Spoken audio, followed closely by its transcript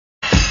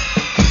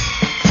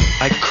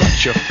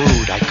bought your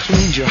food, I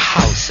cleaned your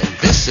house, and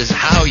this is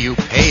how you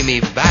pay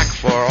me back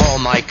for all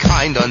my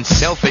kind,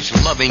 unselfish,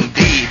 loving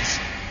deeds.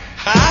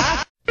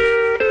 Ha?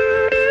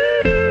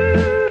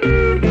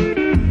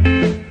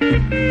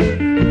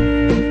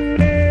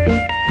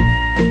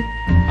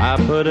 I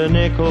put a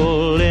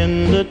nickel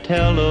in the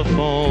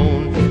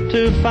telephone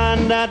to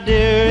find out,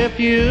 dear, if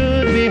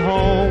you'd be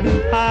home.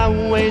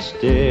 I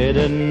wasted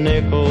a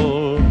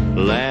nickel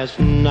last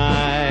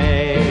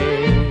night.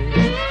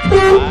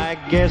 I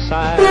guess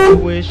I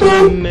wished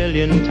a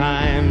million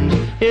times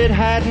it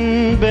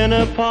hadn't been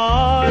a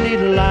party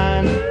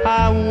line.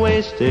 I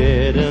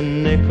wasted a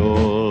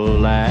nickel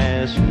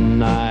last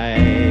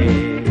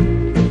night.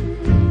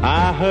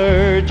 I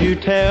heard you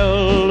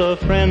tell a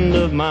friend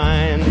of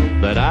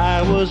mine that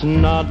I was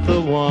not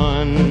the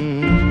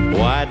one.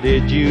 Why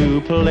did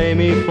you play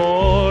me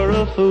for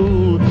a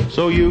fool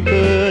so you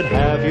could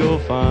have your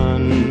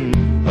fun?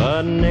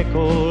 A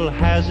nickel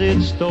has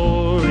its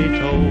story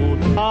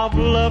told of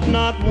love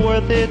not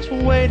worth its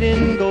weight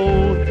in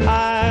gold.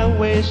 I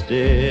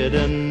wasted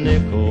a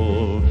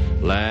nickel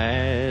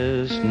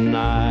last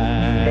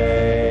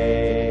night.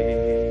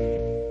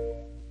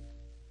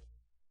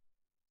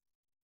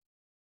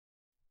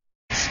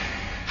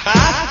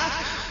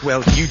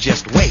 Well, you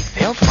just wait,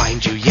 they'll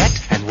find you yet,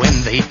 and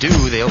when they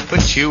do, they'll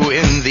put you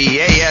in the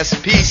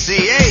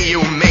ASPCA,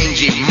 you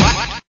mangy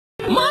mutt.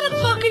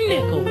 Motherfucking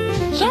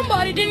nickel.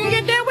 Somebody didn't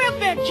get their whip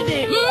back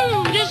today.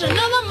 Just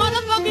another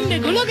motherfucking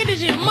nickel. Look at this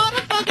here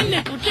motherfucking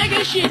nickel. Check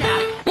this shit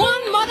out.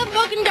 One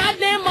motherfucking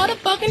goddamn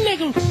motherfucking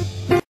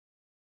nickel.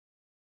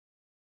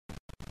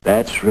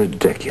 That's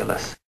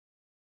ridiculous.